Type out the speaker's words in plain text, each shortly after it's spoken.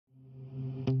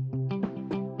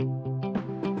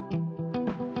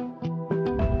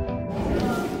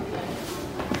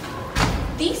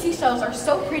These seashells are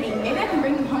so pretty. Maybe I can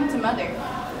bring them home to Mother.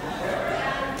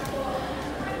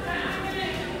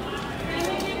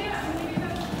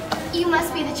 You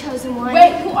must be the chosen one.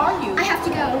 Wait, who are you? I have to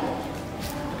go.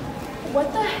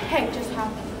 What the heck just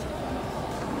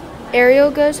happened?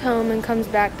 Ariel goes home and comes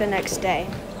back the next day.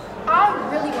 I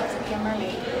really want to be a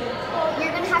mermaid. Well,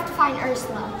 you're gonna have to find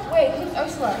Ursula. Wait, who's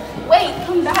Ursula? Wait,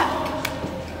 come back.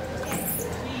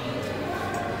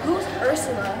 Who's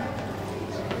Ursula?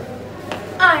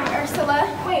 I'm Ursula.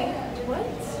 Wait, what?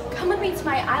 Come with me to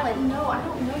my island. No, I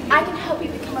don't know you. I can help you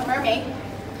become a mermaid.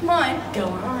 Come on. Go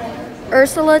on.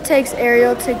 Ursula takes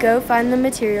Ariel to go find the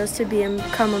materials to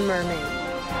become a mermaid.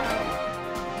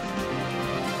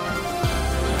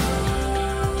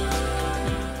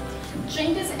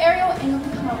 Drink this, Ariel, and you'll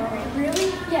become a mermaid.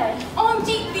 Really? Yes.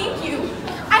 OMG, thank you.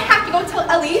 I have to go tell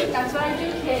Ellie. That's what I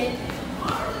do, kid.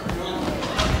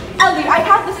 Ellie, I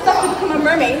have the stuff to become a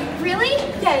mermaid. Really?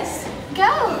 Yes. Go.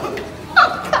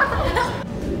 Oh, God.